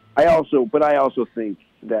also think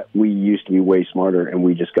that we used to be way smarter and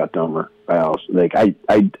we just got dumber. I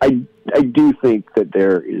do think that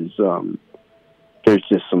there's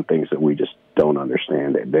just some things that we just don't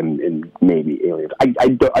understand, and maybe aliens.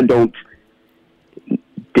 I don't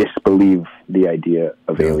disbelieve the idea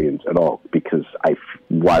of aliens at all, because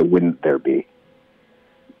why wouldn't there be?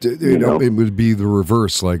 It would be the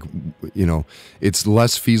reverse. It's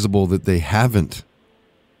less feasible that they haven't.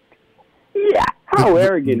 Yeah. How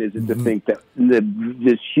arrogant is it to think that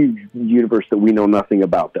this huge universe that we know nothing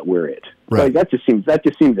about, that we're it? Right. That just seems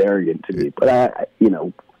arrogant to me. But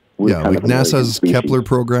NASA's Kepler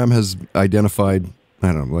program has identified,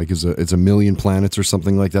 I don't know, it's a million planets or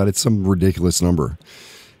something like that. It's some ridiculous number.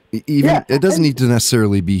 It doesn't need to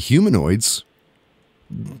necessarily be humanoids.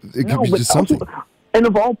 It could be just something. And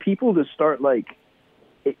of all people to start,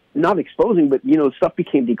 not exposing, but, stuff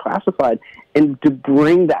became declassified. And to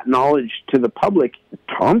bring that knowledge to the public,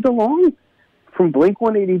 Tom DeLonge from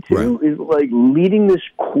Blink-182 is, leading this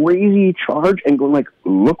crazy charge and going,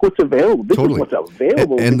 look what's available. This is what's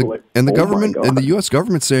available. And the government, and the U.S.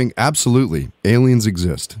 government saying, absolutely, aliens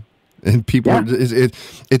exist. And people,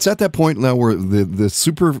 it's at that point now where the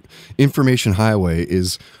super information highway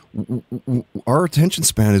is, our attention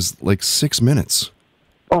span is 6 minutes.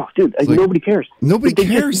 Oh, dude, nobody cares. Nobody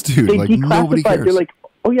cares, dude. Nobody cares. They're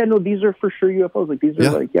oh, yeah, no, these are for sure UFOs. These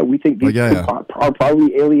are, we think these are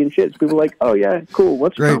probably alien shit. People are oh, yeah, cool.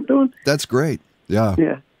 What's Trump doing? That's great. Yeah.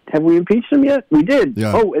 Yeah. Have we impeached him yet? We did.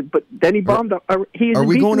 Yeah. Oh, but then he bombed. Are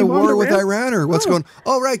we going to war with Iran, or what's going on?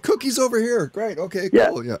 Oh, right, cookies over here. Great. Okay,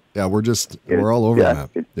 cool. Yeah, we're all over that.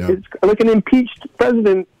 It's an impeached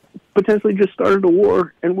president potentially just started a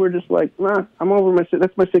war, and we're just I'm over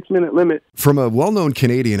that's my 6-minute limit. From a well-known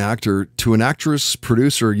Canadian actor to an actress,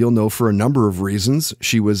 producer you'll know for a number of reasons.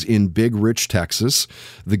 She was in Big Rich, Texas,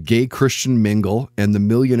 The Gay Christian Mingle, and The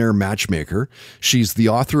Millionaire Matchmaker. She's the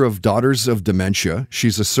author of Daughters of Dementia.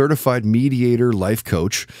 She's a certified mediator life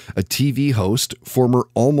coach, a TV host, former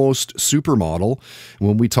almost supermodel.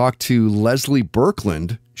 When we talked to Leslie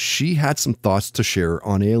Birkland, she had some thoughts to share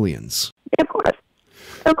on aliens. Of course.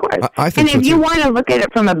 Of course. I think and if you want to look at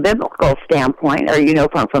it from a biblical standpoint, or,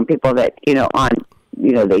 from people that, they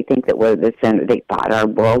think that we're the center, they thought our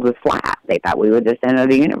world was flat. They thought we were the center of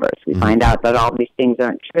the universe. We find out that all these things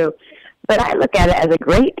aren't true. But I look at it as a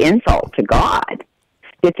great insult to God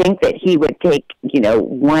to think that he would take,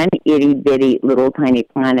 one itty-bitty little tiny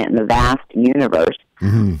planet in the vast universe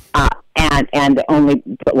and only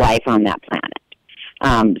put life on that planet.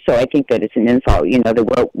 So I think that it's an insult,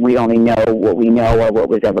 we only know what we know or what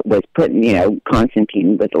was put in,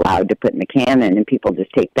 Constantine was allowed to put in the canon, and people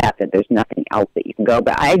just take that there's nothing else that you can go.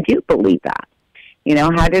 But I do believe that.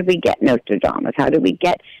 How did we get Nostradamus? How did we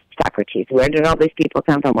get Socrates? Where did all these people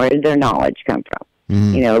come from? Where did their knowledge come from?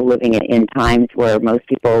 Living in times where most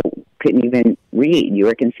people couldn't even read. You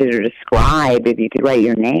were considered a scribe if you could write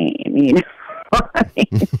your name,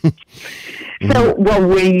 So, what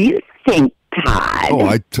do you think, Todd? Oh,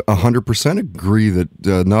 I 100% agree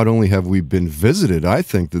that not only have we been visited, I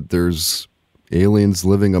think that there's aliens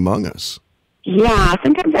living among us. Yeah,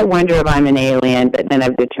 sometimes I wonder if I'm an alien, but then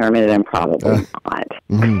I've determined that I'm probably not.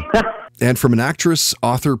 And from an actress,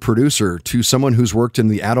 author, producer to someone who's worked in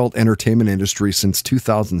the adult entertainment industry since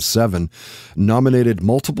 2007, nominated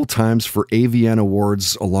multiple times for AVN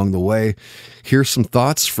awards along the way, here's some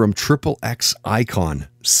thoughts from XXX icon,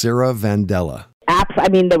 Sarah Vandella. I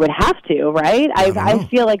mean, they would have to, right? I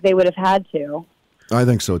feel like they would have had to. I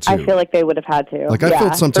think so, too. I feel like they would have had to. Like, I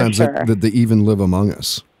felt sometimes that they even live among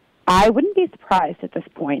us. I wouldn't be surprised at this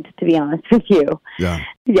point, to be honest with you. Yeah.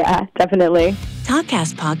 Yeah, definitely.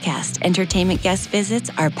 Talkcast Podcast entertainment guest visits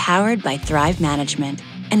are powered by Thrive Management,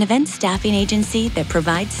 an event staffing agency that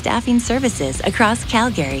provides staffing services across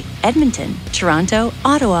Calgary, Edmonton, Toronto,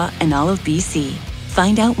 Ottawa, and all of BC.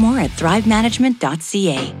 Find out more at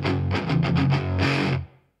thrivemanagement.ca.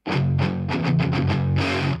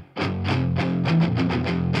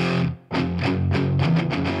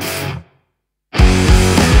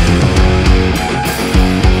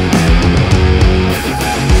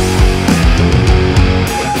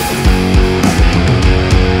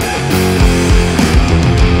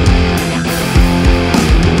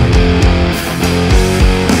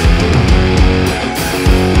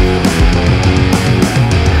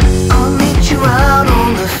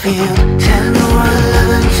 Field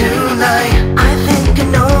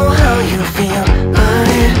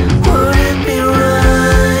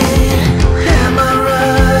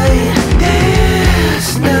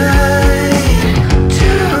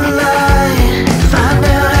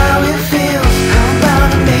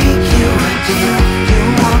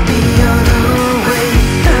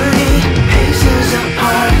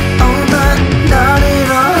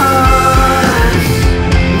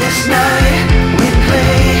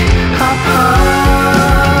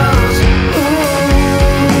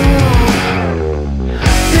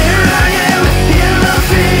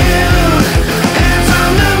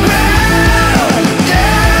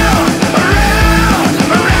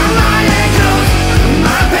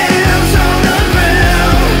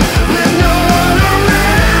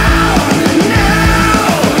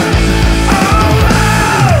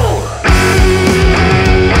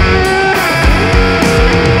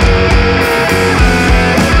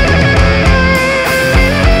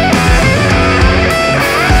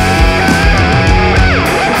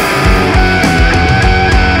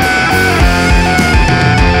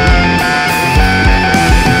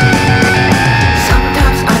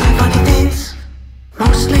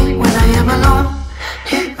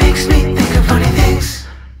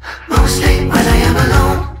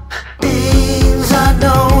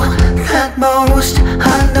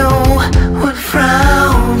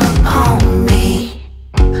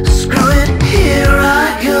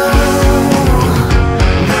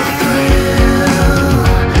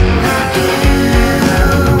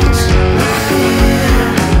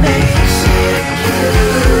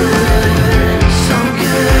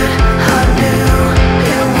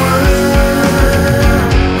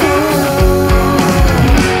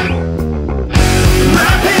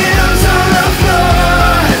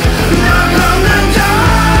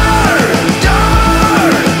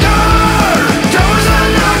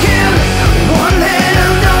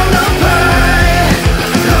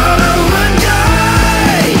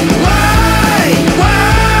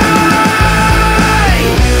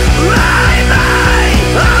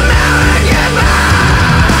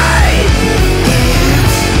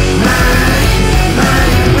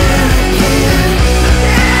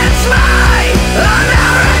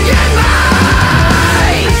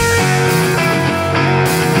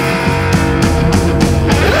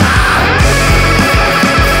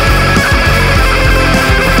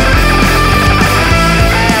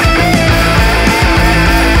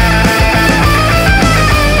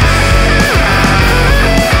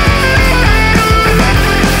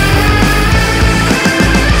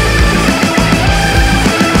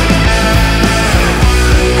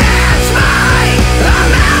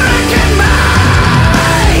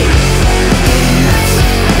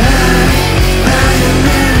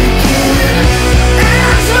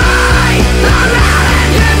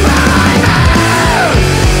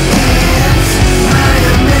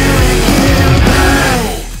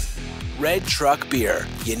Certified Truck Beer.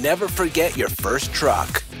 You never forget your first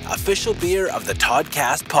truck. Official beer of the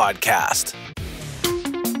Toddcast podcast.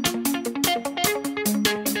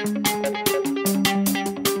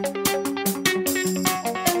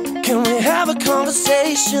 Can we have a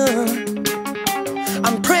conversation?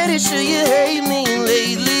 I'm pretty sure you hate me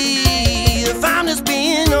lately. If I'm just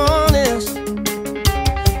being honest,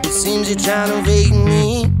 it seems you're trying to evade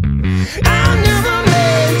me. I never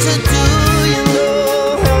meant to do you no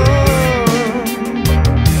harm.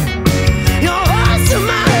 Your voice in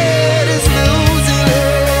my head is losing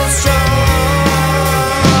its charm.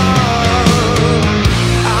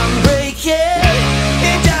 I'm breaking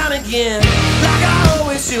it down again, like I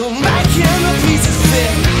always do, making the pieces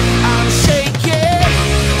fit. I'm shaking,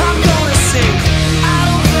 I'm gonna sink. I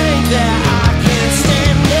don't think that I can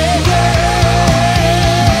stand it.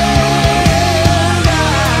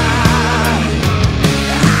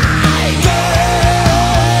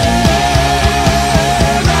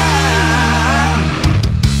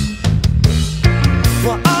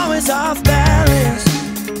 We're always off balance.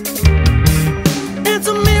 It's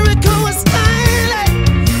a miracle we're smiling.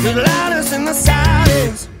 The loudest in the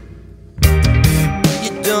silence.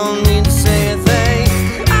 You don't need to say a thing.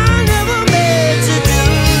 I never meant to do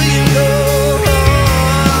you no harm.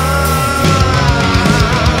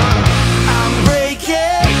 I'm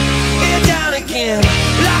breaking it down again,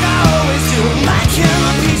 like I always do, making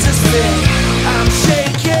the pieces fit. I'm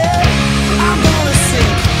shaking, I'm gonna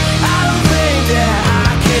sink. I don't think that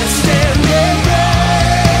I can stand it.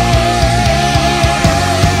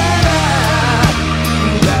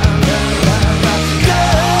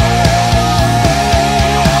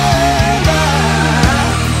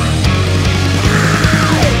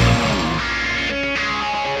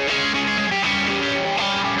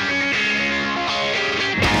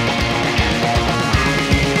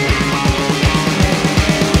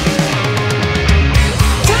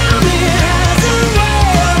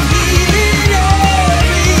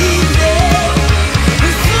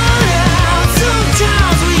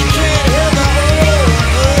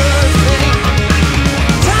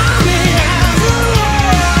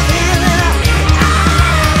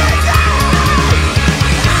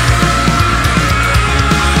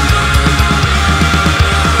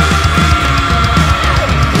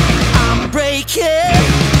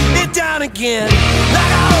 Again,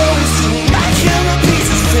 like I always do, making the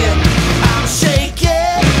pieces fit. I'm shaking,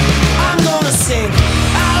 I'm gonna sink.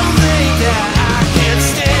 I don't think that I can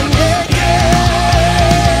stand it.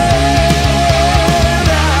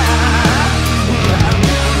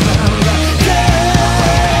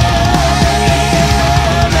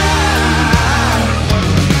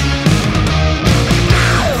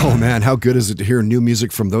 Oh man, how good is it to hear new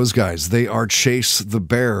music from those guys? They are Chase the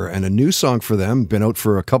Bear, and a new song for them, been out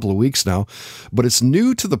for a couple of weeks now, but it's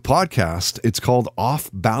new to the podcast. It's called Off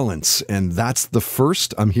Balance, and that's the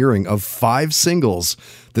first I'm hearing of 5 singles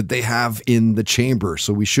that they have in the chamber.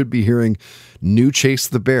 So we should be hearing new Chase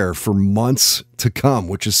the Bear for months to come,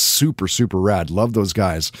 which is super, super rad. Love those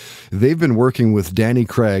guys. They've been working with Danny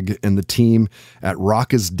Craig and the team at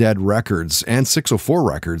Rock is Dead Records and 604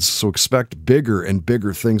 Records, so expect bigger and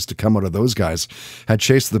bigger things to come out of those guys. Had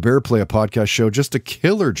Chase the Bear play a podcast show, just a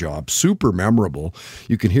killer job, super memorable.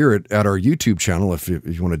 You can hear it at our YouTube channel if you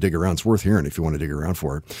want to dig around. It's worth hearing if you want to dig around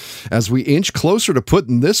for it. As we inch closer to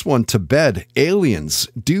putting this one to bed, aliens,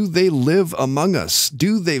 do they live among us?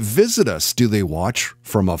 Do they visit us? Do they watch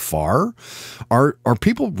from afar? Are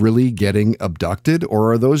people really getting abducted,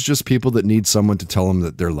 or are those just people that need someone to tell them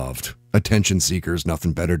that they're loved? Attention seekers,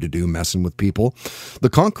 nothing better to do, messing with people. The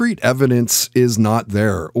concrete evidence is not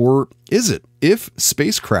there, or is it? If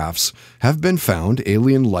spacecrafts have been found,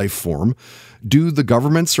 alien life form, do the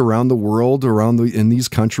governments around the world, in these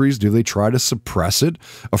countries, do they try to suppress it,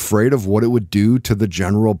 afraid of what it would do to the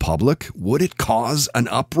general public? Would it cause an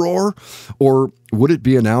uproar? Or would it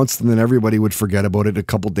be announced and then everybody would forget about it a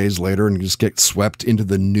couple days later and just get swept into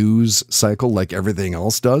the news cycle like everything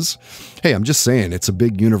else does? Hey, I'm just saying, it's a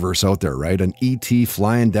big universe out there, right? An ET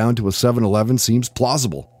flying down to a 7-Eleven seems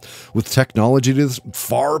plausible. With technology that's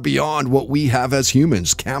far beyond what we have as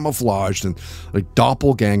humans, camouflaged and like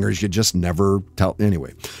doppelgangers, you just never tell.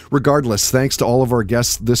 Anyway, regardless, thanks to all of our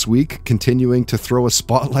guests this week, continuing to throw a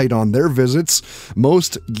spotlight on their visits.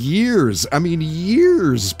 Most years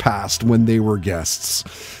past when they were guests.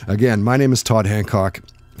 Again, my name is Todd Hancock.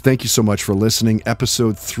 Thank you so much for listening.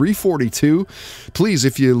 Episode 342. Please,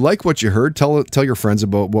 if you like what you heard, tell your friends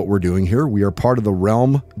about what we're doing here. We are part of the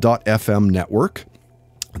Realm.fm network.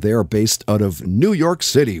 They are based out of New York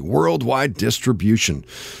City, worldwide distribution.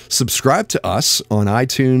 Subscribe to us on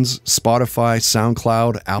iTunes, Spotify,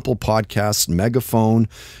 SoundCloud, Apple Podcasts, Megaphone,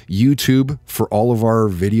 YouTube for all of our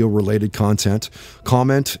video-related content.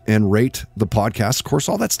 Comment and rate the podcast. Of course,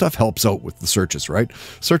 all that stuff helps out with the searches, right?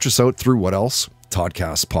 Search us out through what else?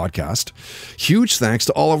 Toddcast podcast. Huge thanks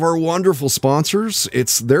to all of our wonderful sponsors.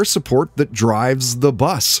 It's their support that drives the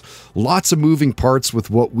bus. Lots of moving parts with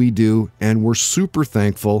what we do, and we're super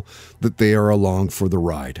thankful that they are along for the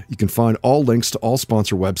ride. You can find all links to all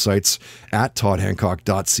sponsor websites at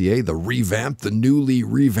toddhancock.ca, the newly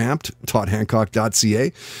revamped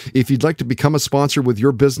toddhancock.ca. If you'd like to become a sponsor with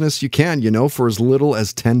your business, you can, for as little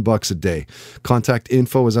as $10 a day. Contact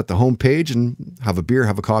info is at the homepage, and have a beer,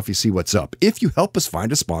 have a coffee, see what's up. If you help us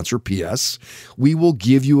find a sponsor, P.S., we will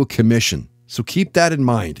give you a commission. So keep that in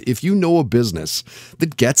mind. If you know a business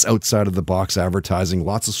that gets outside of the box advertising,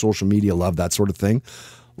 lots of social media love, that sort of thing,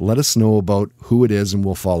 let us know about who it is and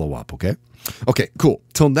we'll follow up, okay? Okay, cool.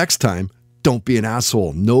 Till next time, don't be an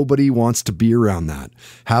asshole. Nobody wants to be around that.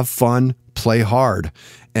 Have fun, play hard,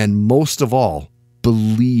 and most of all,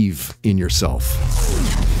 believe in yourself.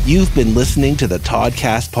 You've been listening to the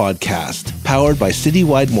Toddcast podcast, powered by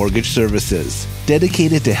Citywide Mortgage Services,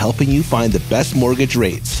 dedicated to helping you find the best mortgage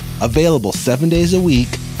rates. Available 7 days a week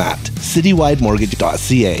at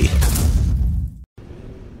citywidemortgage.ca.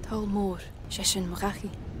 Talmor, Sheshin Marachi.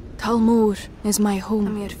 Talmor is my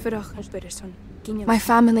home. My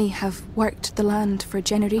family have worked the land for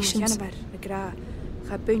generations.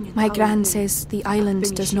 My gran says the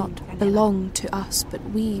island does not belong to us, but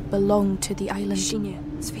we belong to the island.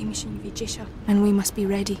 And we must be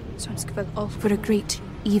ready, for a great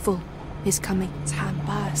evil is coming,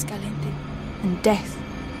 and death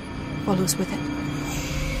follows with it.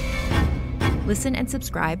 Listen and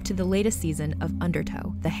subscribe to the latest season of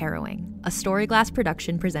Undertow, The Harrowing, a Storyglass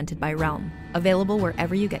production presented by Realm, available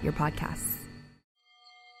wherever you get your podcasts.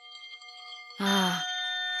 Ah,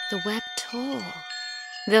 the web tour.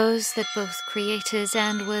 Those that both creators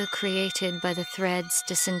and were created by the threads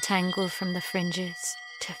disentangle from the fringes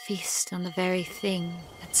to feast on the very thing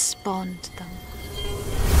that spawned them.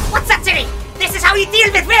 What's that, City? This is how you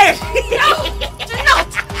deal with fear! No! Do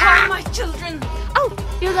not harm my children! Oh,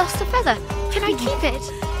 you lost a feather. Can I keep it?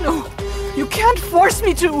 No, you can't force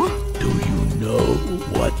me to! Do you know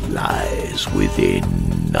what lies within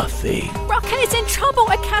nothing? Rocket is in trouble,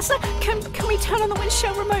 Akasa! Can we turn on the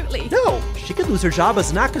windshield remotely? No, she could lose her job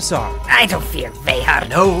as an Akasar. I don't fear Vehar.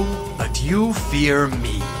 No, but you fear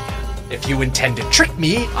me. If you intend to trick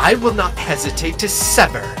me, I will not hesitate to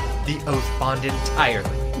sever the oath bond entirely.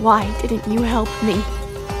 Why didn't you help me?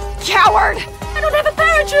 Coward! I don't have a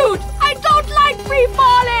parachute! I don't like free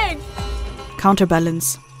falling!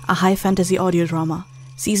 Counterbalance, a high fantasy audio drama.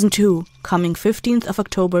 Season 2, coming 15th of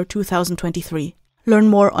October 2023. Learn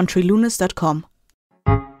more on trilunas.com.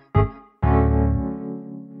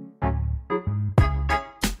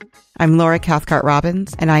 I'm Laura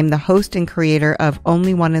Cathcart-Robbins, and I'm the host and creator of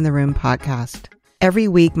Only One in the Room podcast. Every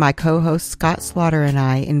week, my co-host Scott Slaughter and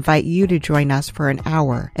I invite you to join us for an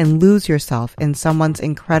hour and lose yourself in someone's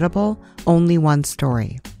incredible Only One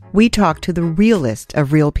story. We talk to the realest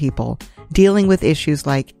of real people, dealing with issues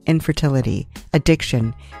like infertility,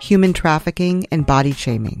 addiction, human trafficking, and body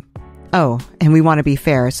shaming. Oh, and we want to be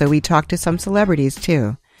fair, so we talk to some celebrities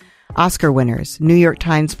too. Oscar winners, New York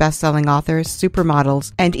Times bestselling authors,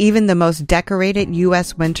 supermodels, and even the most decorated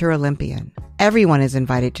U.S. Winter Olympian. Everyone is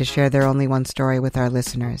invited to share their Only One story with our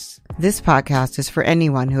listeners. This podcast is for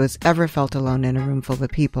anyone who has ever felt alone in a room full of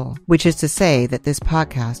people, which is to say that this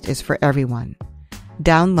podcast is for everyone.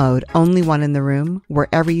 Download Only One in the Room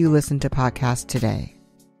wherever you listen to podcasts today.